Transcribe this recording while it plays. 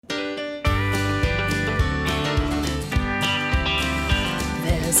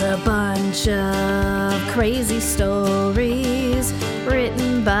There's a bunch of crazy stories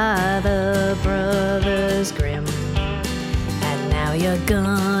written by the Brothers Grimm. And now you're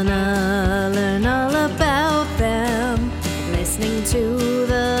gonna learn all about them, listening to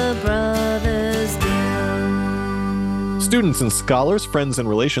the Brothers Grimm. Students and scholars, friends and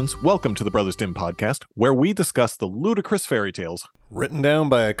relations, welcome to the Brothers Grimm podcast, where we discuss the ludicrous fairy tales written down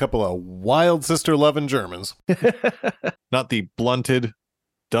by a couple of wild sister-loving Germans. Not the blunted,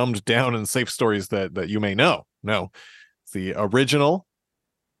 dumbed down and safe stories that you may know. No, it's the original,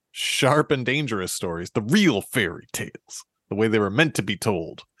 sharp and dangerous stories, the real fairy tales, the way they were meant to be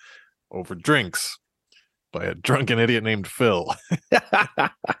told, over drinks by a drunken idiot named Phil.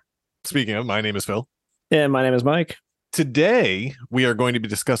 Speaking of, my name is Phil. And my name is Mike. Today, we are going to be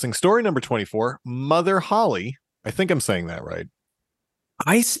discussing story number 24, Mother Holle. I think I'm saying that right.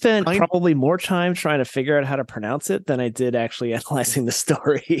 I spent probably more time trying to figure out how to pronounce it than I did actually analyzing the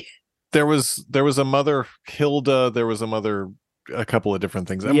story. There was a Mother Hilda. There was a couple of different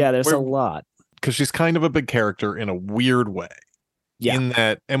things. Yeah, there's a lot. Because she's kind of a big character in a weird way. Yeah. In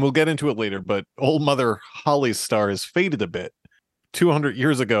that, and we'll get into it later, but old Mother Holle's star has faded a bit. 200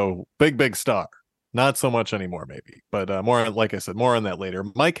 years ago, big star. Not so much anymore, maybe. But more, like I said, more on that later.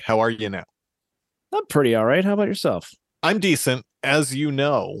 Mike, how are you now? I'm pretty all right. How about yourself? I'm decent. As you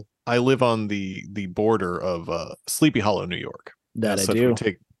know, I live on the border of Sleepy Hollow, New York. That I do.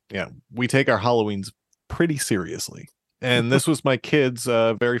 We take our Halloweens pretty seriously. And this was my kid's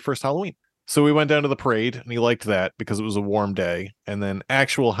very first Halloween. So we went down to the parade, and he liked that because it was a warm day. And then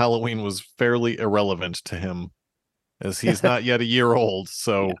actual Halloween was fairly irrelevant to him, as he's not yet a year old.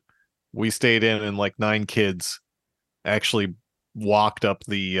 So yeah. We stayed in, and like 9 kids actually walked up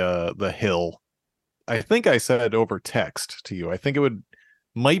the hill. I think I said over text to you, I think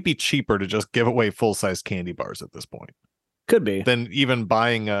might be cheaper to just give away full-size candy bars at this point. Could be. Than even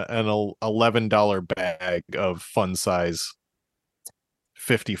buying an $11 bag of fun size,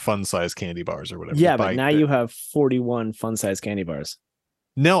 50 fun size candy bars or whatever. Yeah, but now you have 41 fun size candy bars.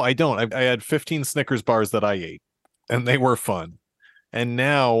 No, I don't. I had 15 Snickers bars that I ate, and they were fun. And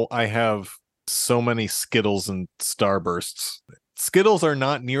now I have so many Skittles and Starbursts. Skittles are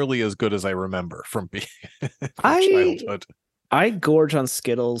not nearly as good as I remember from being childhood. I gorge on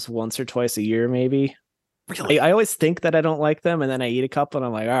Skittles once or twice a year, maybe. Really? I always think that I don't like them, and then I eat a couple, and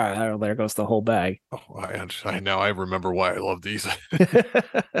I'm like, all right, there goes the whole bag. Oh, I know. I remember why I love these.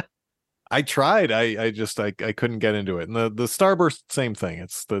 I tried. I couldn't get into it. And the Starburst, same thing.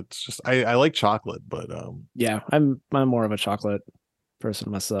 It's just I like chocolate, but yeah, I'm more of a chocolate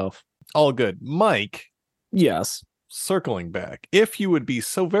person myself. All good. Mike. Yes. Circling back, if you would be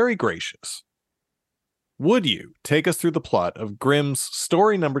so very gracious, would you take us through the plot of Grimm's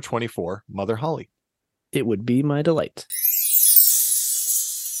story number 24, Mother Holle? It would be my delight.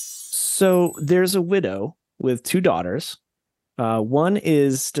 So there's a widow with 2 daughters. One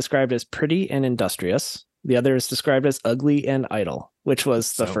is described as pretty and industrious. The other is described as ugly and idle, which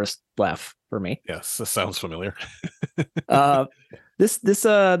was the first laugh for me. Yes, this sounds familiar.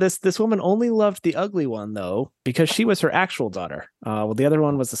 This woman only loved the ugly one, though, because she was her actual daughter. Well, the other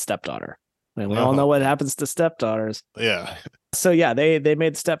one was a stepdaughter. And we all know what happens to stepdaughters. Yeah. So yeah, they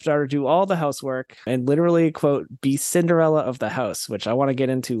made the stepdaughter do all the housework and literally, quote, be Cinderella of the house, which I want to get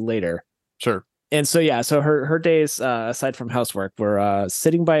into later. Sure. And so yeah, so her days, aside from housework, were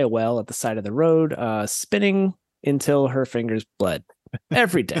sitting by a well at the side of the road, spinning until her fingers bled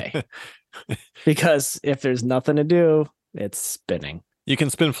every day. Because if there's nothing to do, it's spinning. You can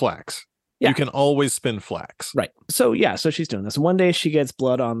spin flax. Yeah. You can always spin flax. Right. So yeah, so she's doing this. One day she gets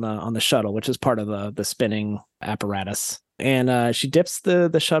blood on the shuttle, which is part of the spinning apparatus. And she dips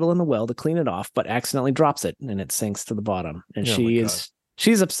the shuttle in the well to clean it off, but accidentally drops it and it sinks to the bottom. And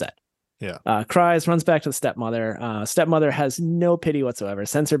she's upset. Yeah. Cries, runs back to the stepmother. Stepmother has no pity whatsoever,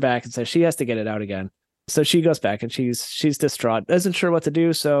 sends her back and says she has to get it out again. So she goes back and she's distraught, isn't sure what to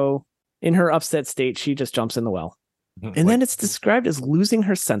do. So in her upset state, she just jumps in the well. And then it's described as losing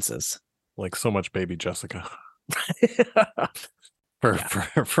her senses. Like so much baby Jessica.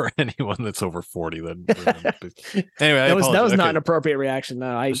 For anyone that's over 40, then anyway, that was not an appropriate reaction.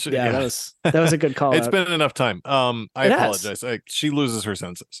 No, that was a good call. It's been enough time. I apologize. She loses her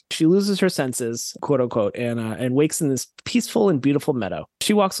senses. She loses her senses, quote unquote, and wakes in this peaceful and beautiful meadow.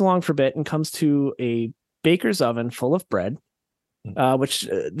 She walks along for a bit and comes to a baker's oven full of bread, which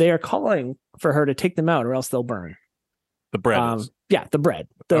they are calling for her to take them out or else they'll burn. The bread. Yeah, the bread.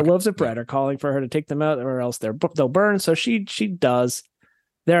 The loaves of bread are calling for her to take them out or else they'll burn. So she does.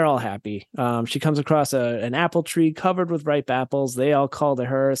 They're all happy. She comes across an apple tree covered with ripe apples. They all call to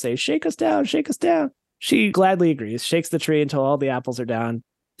her, say, "Shake us down, shake us down." She gladly agrees, shakes the tree until all the apples are down,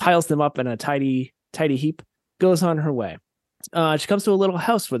 piles them up in a tidy heap, goes on her way. She comes to a little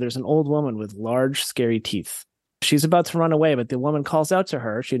house where there's an old woman with large, scary teeth. She's about to run away, but the woman calls out to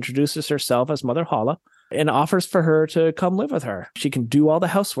her. She introduces herself as Mother Holle and offers for her to come live with her. She can do all the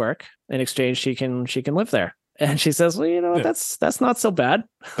housework. In exchange, she can live there. And she says, well, that's not so bad.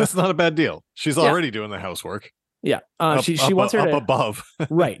 That's not a bad deal. She's already doing the housework. Yeah. She wants her up to above.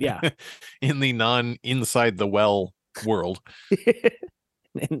 Right. Yeah. In the inside the well world.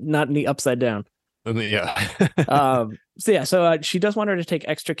 Not in the upside down. Yeah. So she does want her to take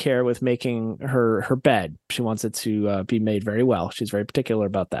extra care with making her bed. She wants it to be made very well. She's very particular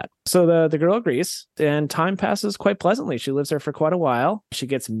about that. So the girl agrees, and time passes quite pleasantly. She lives there for quite a while. She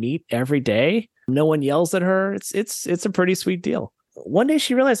gets meat every day. No one yells at her. It's a pretty sweet deal. One day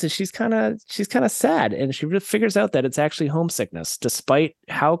she realizes she's kind of sad, and she figures out that it's actually homesickness. Despite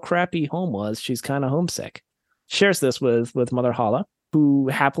how crappy home was, she's kind of homesick. Shares this with Mother Holle, who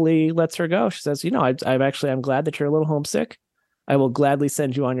happily lets her go. She says, I'm glad that you're a little homesick. I will gladly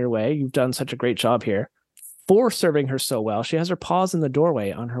send you on your way. You've done such a great job here. For serving her so well, she has her paws in the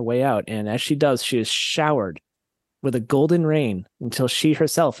doorway on her way out. And as she does, she is showered with a golden rain until she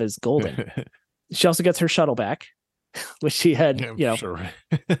herself is golden. She also gets her shuttle back, which she had,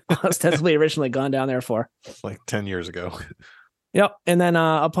 ostensibly originally gone down there for. Like 10 years ago. Yep. And then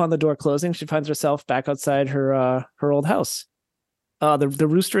upon the door closing, she finds herself back outside her old house. The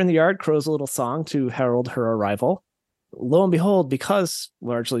rooster in the yard crows a little song to herald her arrival. Lo and behold, because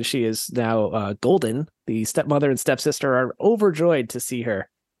largely she is now golden, the stepmother and stepsister are overjoyed to see her.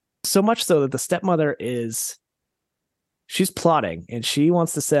 So much so that the stepmother she's plotting, and she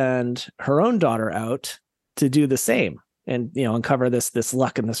wants to send her own daughter out to do the same and, uncover this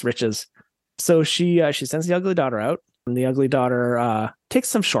luck and this riches. So she sends the ugly daughter out, and the ugly daughter takes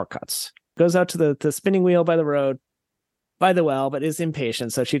some shortcuts, goes out to the spinning wheel by the road, by the well, but is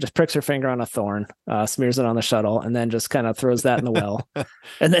impatient. So she just pricks her finger on a thorn, smears it on the shuttle, and then just kind of throws that in the well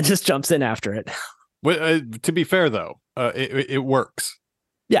and then just jumps in after it. Well, to be fair, though, it works.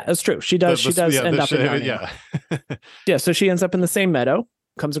 Yeah, that's true. She does end up in yeah. So she ends up in the same meadow,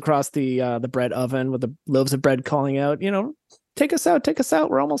 comes across the bread oven with the loaves of bread calling out, take us out.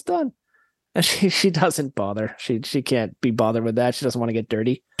 We're almost done. And she doesn't bother. She can't be bothered with that. She doesn't want to get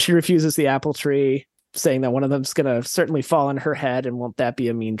dirty. She refuses the apple tree, saying that one of them's going to certainly fall on her head, and won't that be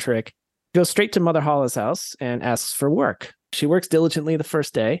a mean trick? Goes straight to Mother Holle's house and asks for work. She works diligently the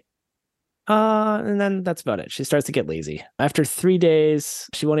first day. And then that's about it. She starts to get lazy. After 3 days,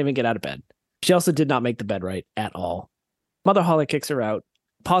 she won't even get out of bed. She also did not make the bed right at all. Mother Holle kicks her out,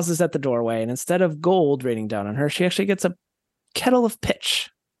 pauses at the doorway, and instead of gold raining down on her, she actually gets a kettle of pitch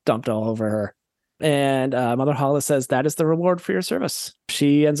dumped all over her. And Mother Holle says that is the reward for your service.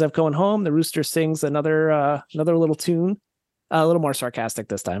 She ends up going home. The rooster sings another little tune, a little more sarcastic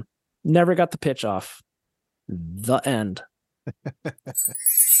this time. Never got the pitch off. The end.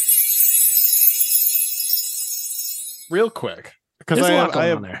 Real quick, because there's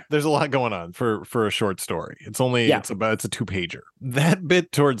a lot going on for a short story. It's a 2-pager. That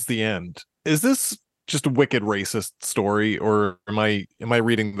bit towards the end, is this just a wicked racist story, or am I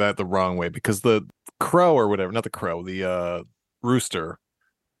reading that the wrong way? Because the crow or whatever, not the crow, the rooster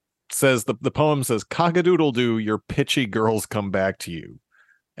says the poem says, "Cock-a-doodle-doo, your pitchy girls come back to you,"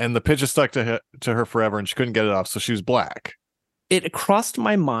 and the pitch is stuck to her forever, and she couldn't get it off, so she was black. It crossed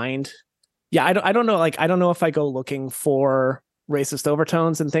my mind. Yeah, I don't know. Like, I don't know if I go looking for racist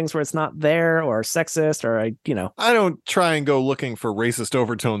overtones and things where it's not there, or sexist, or I don't try and go looking for racist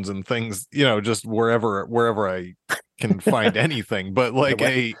overtones and things, just wherever I can find anything. But like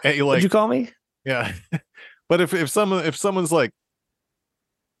like, what'd you call me? Yeah. But if someone's like,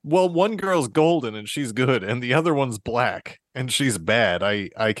 well, one girl's golden and she's good, and the other one's black and she's bad,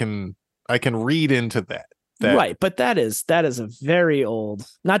 I can read into that. Right, but that is a very old,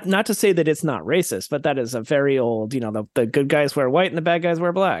 not to say that it's not racist, but that is a very old, the good guys wear white and the bad guys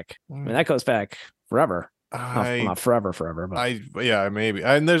wear black. I mean, that goes back forever. Not forever, but maybe.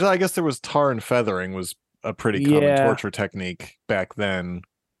 And I guess there was tar and feathering was a pretty common torture technique back then.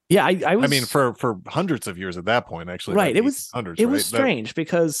 Yeah, I mean, for hundreds of years at that point, actually. Right, it was strange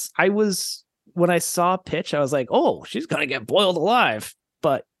because when I saw Pitch, I was like, oh, she's gonna get boiled alive,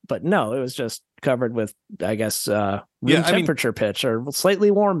 but no, it was just covered with, I guess, room temperature pitch or slightly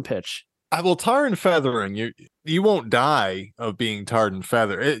warm pitch. Well, tar and feathering, you won't die of being tarred and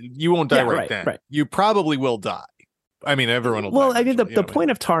feathered. You won't die right then. Right. You probably will die. I mean, everyone will. Well, I mean, the point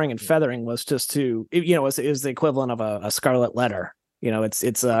of tarring and feathering was just to, it was the equivalent of a scarlet letter.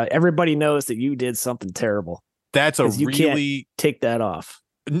 It's everybody knows that you did something terrible. That's you can't take that off.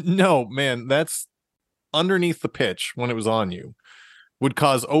 No, man, that's underneath the pitch when it was on you. would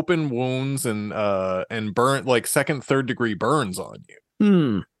cause open wounds and burn, like second, third degree burns on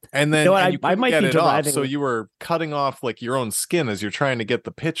you. And then You know what, and you I couldn't might get be it off, deriving. so you were cutting off like your own skin as you're trying to get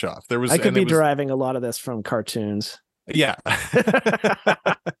the pitch off. There was I could be it was, deriving a lot of this from cartoons. yeah.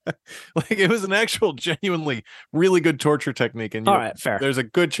 Like it was an actual genuinely really good torture technique, and All right, fair. there's a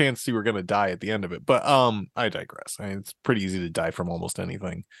good chance you were going to die at the end of it. But I digress. I mean, it's pretty easy to die from almost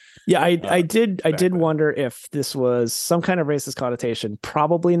anything. Yeah, I did then. wonder if this was some kind of racist connotation.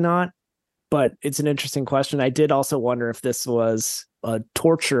 Probably not, but it's an interesting question. I did also wonder if this was a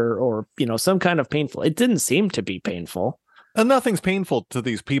torture or, you know, some kind of painful. It didn't seem to be painful. And nothing's painful to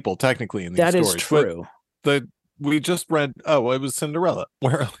these people technically in these That stories. is true. But we just read, it was Cinderella,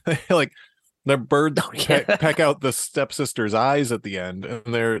 where like the birds peck out the stepsister's eyes at the end,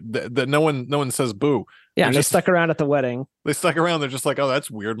 and that no one says boo. Yeah, and they stuck around at the wedding. They stuck around. They're just like, oh, that's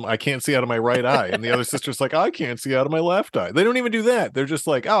weird. I can't see out of my right eye. And the other sister's like, I can't see out of my left eye. They don't even do that. They're just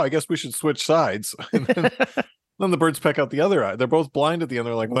like, oh, I guess we should switch sides. And then the birds peck out the other eye. They're both blind at the end.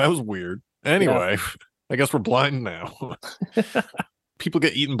 They're like, well, that was weird. Anyway, yeah. I guess we're blind now. People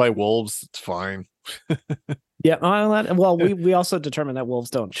get eaten by wolves. It's fine. Yeah. Well, we also determined that wolves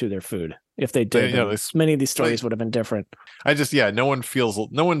don't chew their food. If they did, many of these stories would have been different. No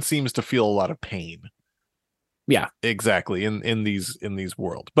one seems to feel a lot of pain. Yeah, exactly. In these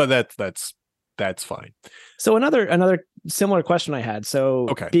worlds, but that's fine. So another similar question I had. So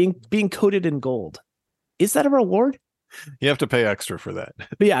being coated in gold, is that a reward? You have to pay extra for that.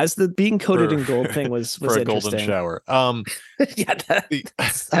 But yeah, as the being coated in gold thing was for a interesting. golden shower. Yeah,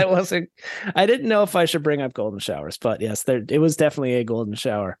 I didn't know if I should bring up golden showers, but yes, it was definitely a golden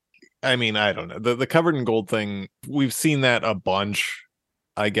shower. I mean, I don't know. The covered in gold thing, we've seen that a bunch,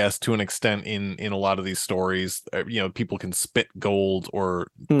 I guess, to an extent in a lot of these stories. You know, people can spit gold or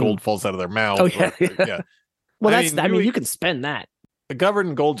gold falls out of their mouth. Oh, yeah. Yeah. Well, you can spend that. The covered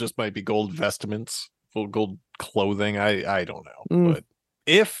in gold just might be gold vestments, full gold clothing. I don't know. But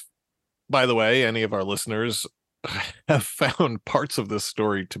if, by the way, any of our listeners have found parts of this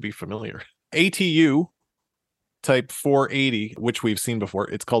story to be familiar, ATU type 480, which we've seen before,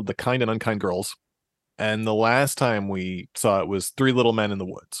 it's called The Kind and Unkind Girls. And the last time we saw it was Three Little Men in the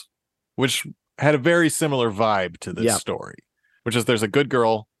Woods, which had a very similar vibe to this story, which is there's a good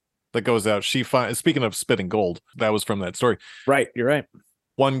girl that goes out. She finds, speaking of spitting gold, that was from that story. Right. You're right.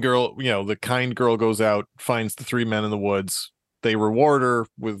 One girl, the kind girl goes out, finds the three men in the woods. They reward her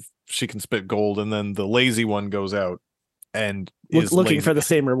with, she can spit gold. And then the lazy one goes out and is looking for the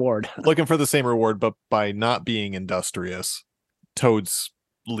same reward. Looking for the same reward, but by not being industrious, toads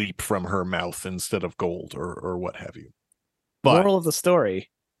leap from her mouth instead of gold or what have you. But moral of the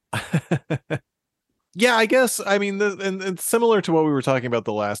story. Yeah, I guess. I mean, and similar to what we were talking about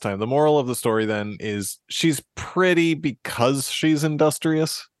the last time, the moral of the story then is she's pretty because she's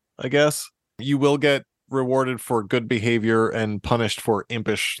industrious, I guess. You will get rewarded for good behavior and punished for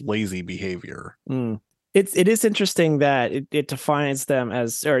impish, lazy behavior. It is interesting that it defines them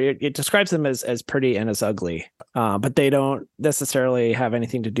as, or it describes them as pretty and as ugly, but they don't necessarily have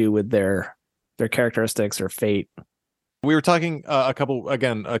anything to do with their characteristics or fate. We were talking a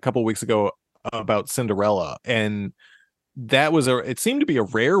couple weeks ago about Cinderella, and that was it seemed to be a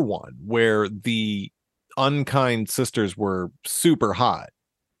rare one where the unkind sisters were super hot.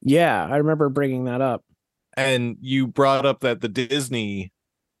 Yeah, I remember bringing that up. And you brought up that the Disney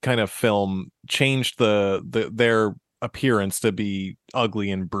kind of film changed their appearance to be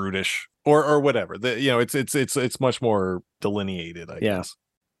ugly and brutish or whatever. It's much more delineated, I guess.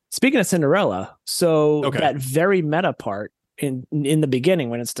 Speaking of Cinderella, that very meta part in the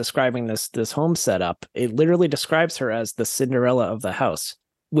beginning when it's describing this home setup, it literally describes her as the Cinderella of the house,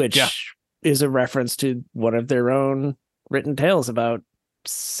 which is a reference to one of their own written tales about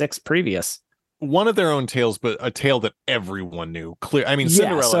 6 previous. One of their own tales, but a tale that everyone knew. Clear. I mean,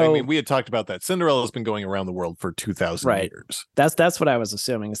 Cinderella. We had talked about that. Cinderella has been going around the world for 2,000 years. That's what I was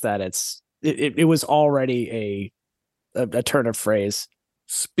assuming, is that it was already a turn of phrase.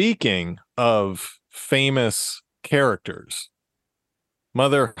 Speaking of famous characters,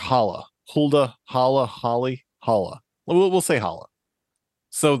 Mother Holle, Hulda, Holle, Holly, Holle. We'll say Holle.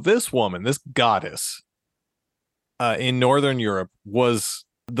 So this woman, this goddess, in Northern Europe, was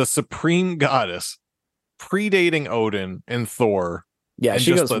the supreme goddess, predating Odin and Thor. Yeah,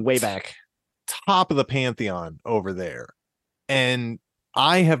 she goes way back. Top of the pantheon over there. And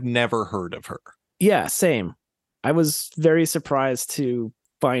I have never heard of her. Yeah, same. I was very surprised to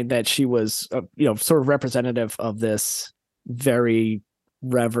find that she was, sort of representative of this very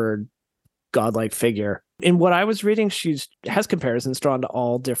revered godlike figure. In what I was reading, she has comparisons drawn to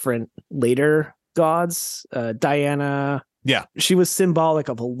all different later gods. Diana, Yeah. She was symbolic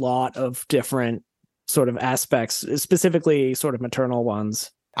of a lot of different sort of aspects, specifically sort of maternal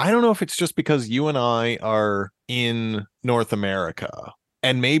ones. I don't know if it's just because you and I are in North America,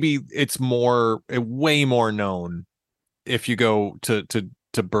 and maybe it's way more known if you go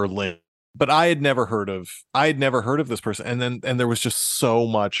to Berlin. But I had never heard of this person, and there was just so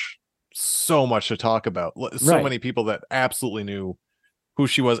much to talk about. So many people that absolutely knew who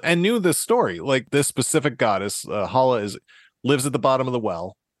she was and knew this story. Like this specific goddess, Holle, lives at the bottom of the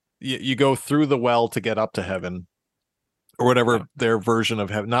well. You go through the well to get up to heaven, or whatever their version of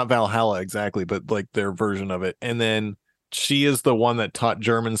heaven, not Valhalla exactly, but like their version of it. And then she is the one that taught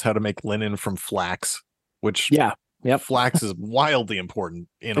Germans how to make linen from flax, which flax is wildly important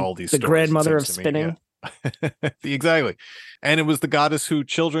in all these stories. The grandmother of spinning. Yeah. Exactly. And it was the goddess who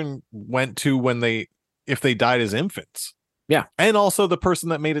children went to if they died as infants. Yeah. And also the person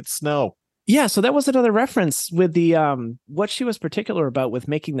that made it snow. Yeah, so that was another reference with the what she was particular about with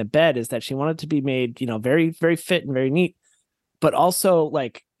making the bed is that she wanted to be made, very, very fit and very neat, but also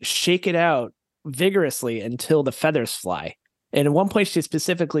like shake it out vigorously until the feathers fly. And at one point she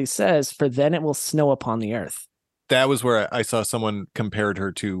specifically says, "For then it will snow upon the earth." That was where I saw someone compared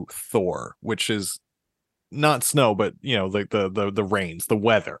her to Thor, which is not snow, but like the rains, the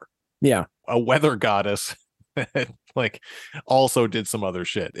weather. Yeah. A weather goddess like also did some other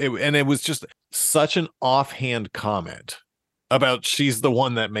shit. It was just such an offhand comment about she's the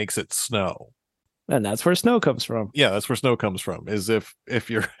one that makes it snow. And that's where snow comes from. Yeah, that's where snow comes from. Is if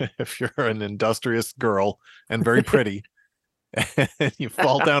you're an industrious girl and very pretty and you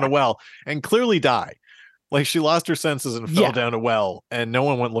fall down a well and clearly die. Like she lost her senses and fell down a well and no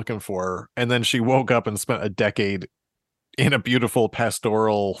one went looking for her. And then she woke up and spent a decade in a beautiful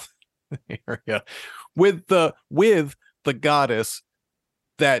pastoral area with the goddess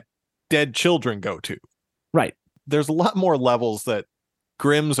that dead children go to. Right. There's a lot more levels that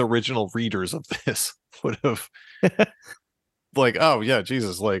Grimm's original readers of this would have like, oh yeah,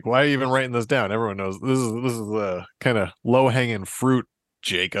 Jesus, like why are you even writing this down? Everyone knows this is the kind of low-hanging fruit,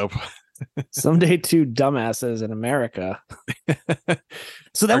 Jacob. Someday two dumbasses in America.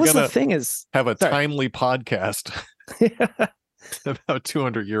 So that was the thing is have a timely podcast about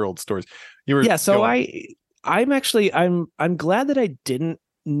 200-year-old stories. So I'm glad that I didn't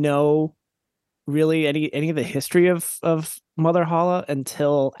know really any of the history of Mother Holle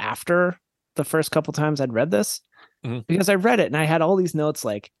until after the first couple times I'd read this. Mm-hmm. Because I read it and I had all these notes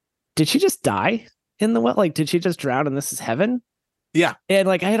like, did she just die in the well? Like, did she just drown and this is heaven? Yeah. And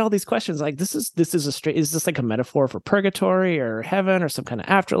like I had all these questions like is this like a metaphor for purgatory or heaven or some kind of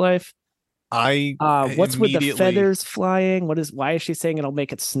afterlife? What's with the feathers flying? Why is she saying it'll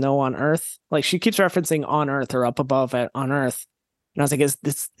make it snow on Earth? Like she keeps referencing on Earth or up above on Earth. And I was like, is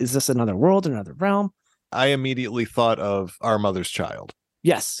this another world, another realm? I immediately thought of Our Mother's Child.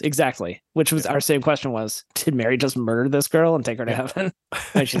 Yes, exactly. Which was our same question was, did Mary just murder this girl and take her to heaven?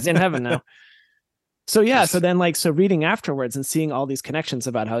 And she's in heaven now. So yeah, so then reading afterwards and seeing all these connections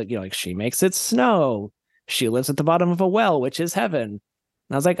about how, like she makes it snow. She lives at the bottom of a well, which is heaven. And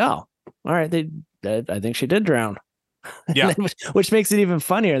I was like, oh, all right, I think she did drown. Yeah. which makes it even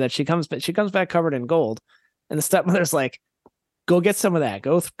funnier that she comes back covered in gold. And the stepmother's like, go get some of that.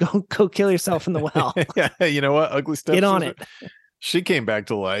 Go kill yourself in the well. Yeah, you know what? Ugly stepsister. Get on it. She came back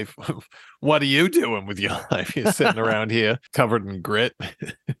to life. What are you doing with your life? You're sitting around here covered in grit.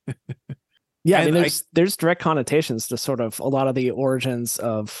 Yeah, and I mean, there's direct connotations to sort of a lot of the origins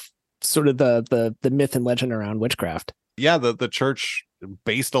of sort of the myth and legend around witchcraft. Yeah, the church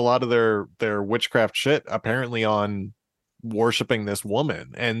based a lot of their witchcraft shit apparently on worshiping this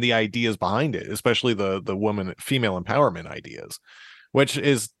woman and the ideas behind it, especially the woman female empowerment ideas, which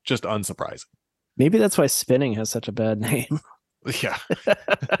is just unsurprising. Maybe that's why spinning has such a bad name. Yeah.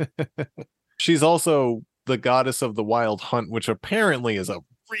 She's also the goddess of the wild hunt, which apparently is a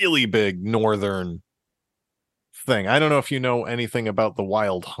really big northern thing. I don't know if you know anything about the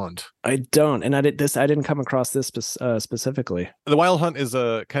wild hunt. I don't, and I didn't come across this specifically. The wild hunt is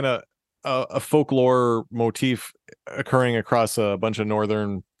a kind of a folklore motif occurring across a bunch of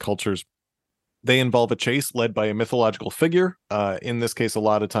northern cultures. They involve a chase led by a mythological figure. In this case, a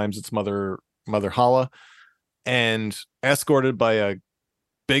lot of times it's Mother Holle, and escorted by a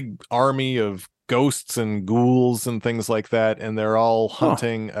big army of ghosts and ghouls and things like that, and they're all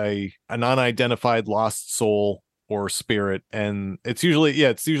hunting a non-identified lost soul or spirit, and it's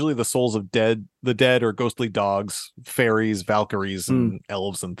usually the souls of the dead or ghostly dogs, fairies, valkyries, and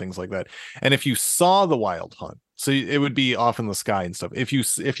elves and things like that. And if you saw the wild hunt, so it would be off in the sky and stuff. If you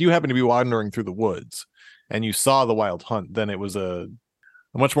happen to be wandering through the woods and you saw the wild hunt, then it was a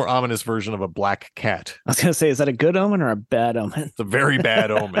a much more ominous version of a black cat. I was gonna say, is that a good omen or a bad omen? It's a very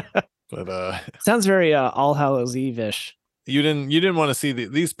bad omen. But sounds very All Hallows Eve-ish. you didn't want to see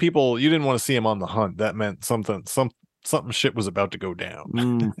these people. You didn't want to see them on the hunt. That meant something shit was about to go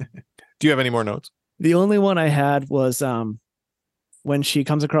down. Do you have any more notes? The only one I had was when she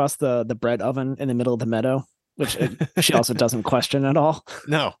comes across the bread oven in the middle of the meadow, which she also doesn't question at all.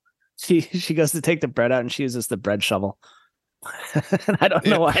 No. She goes to take the bread out and she uses the bread shovel. And I don't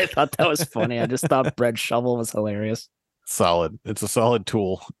know why I thought that was funny. I just thought bread shovel was hilarious. Solid. It's a solid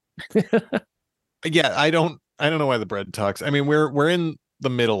tool. Yeah, I don't know why the bread talks. I mean, we're in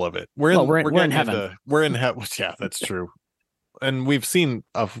the middle of it. We're in heaven. We're in heaven. Yeah, that's true. And we've seen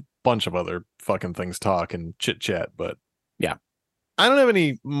a bunch of other fucking things talk and chit chat, but yeah, I don't have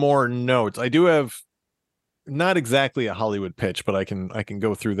any more notes. I do have not exactly a Hollywood pitch, but I can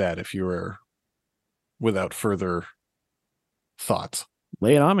go through that if you are without further thoughts.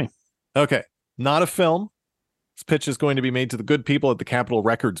 Lay it on me. Okay, not a film. This pitch is going to be made to the good people at the Capitol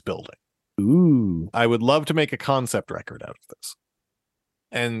Records building. Ooh. I would love to make a concept record out of this.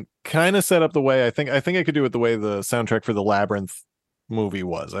 And kind of set up the way I think I could do it the way the soundtrack for the Labyrinth movie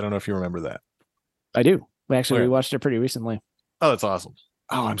was. I don't know if you remember that. I do. We watched it pretty recently. Oh, that's awesome.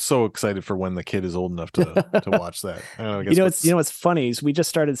 Oh, I'm so excited for when the kid is old enough to watch that. What's funny is we just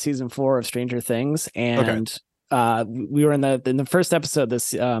started season 4 of Stranger Things, and we were in the first episode.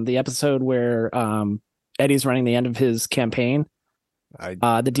 The episode where Eddie's running the end of his campaign,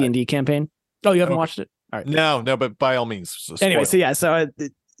 the D&D campaign. Oh, you haven't watched it? All right. No, but by all means. Anyway, so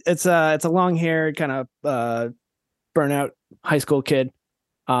it's a long-haired kind of burnout high school kid,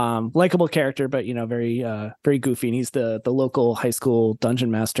 likable character, but very very goofy. And he's the local high school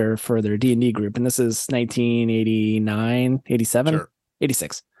dungeon master for their D&D group. And this is 1989, 87, sure.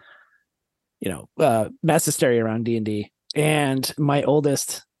 86. Mass hysteria around D&D. And my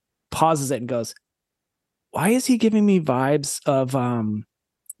oldest pauses it and goes, "Why is he giving me vibes of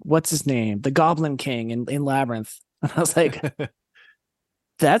what's his name? The Goblin King in Labyrinth?" And I was like,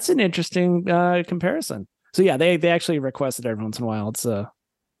 that's an interesting comparison. So yeah, they actually request it every once in a while. It's a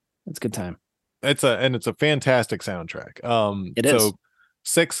good time. It's a fantastic soundtrack. It is. So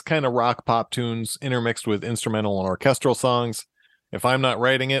 6 kind of rock pop tunes intermixed with instrumental and orchestral songs. If I'm not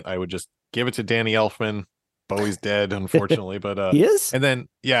writing it, I would just give it to Danny Elfman. Bowie's dead, unfortunately, but he is. And then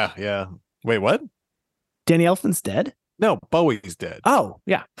yeah. Wait, what? Danny Elfman's dead? No, Bowie's dead. Oh,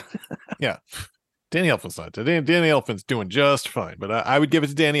 yeah. Yeah. Danny Elfman's not dead. Danny Elfman's doing just fine, but I would give it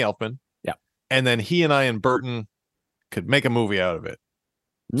to Danny Elfman. Yeah. And then he and Ian Burton could make a movie out of it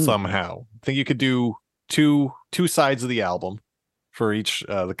somehow. I think you could do two sides of the album for each,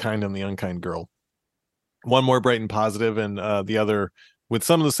 the kind and the unkind girl. One more bright and positive, and the other with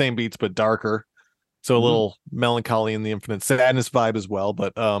some of the same beats but darker. So a little melancholy and the infinite sadness vibe as well.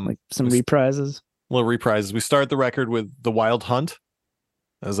 But like some reprises. Little reprises. We start the record with The Wild Hunt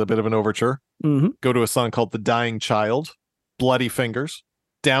as a bit of an overture. Go to a song called The Dying Child, Bloody Fingers,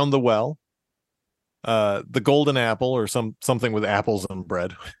 Down the Well, The Golden Apple, or something with apples and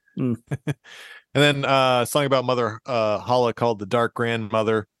bread. And then a song about Mother Holle called The Dark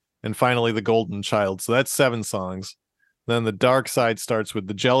Grandmother, and finally The Golden Child. So that's 7 songs. Then the dark side starts with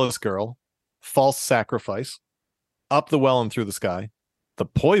The Jealous Girl, False Sacrifice, Up the Well and Through the Sky, The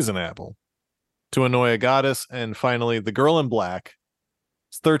Poison Apple, To Annoy a Goddess, and finally The Girl in Black.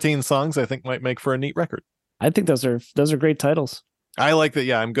 It's 13 songs I think might make for a neat record. I think those are great titles. I like that.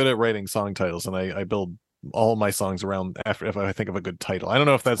 Yeah, I'm good at writing song titles, and I build all my songs around after if I think of a good title. I don't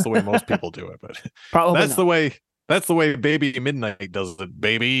know if that's the way most people do it, but probably that's not. That's the way Baby Midnight does it,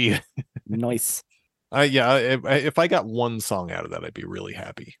 baby. Nice. If I got one song out of that, I'd be really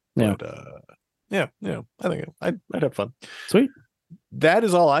happy. Yeah. But, I think I'd have fun. Sweet. That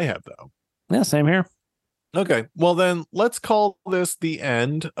is all I have, though. Yeah, same here. Okay, well then let's call this the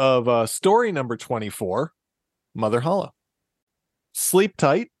end of story number 24, Mother Holle. Sleep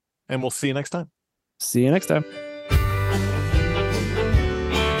tight, and we'll see you next time. See you next time.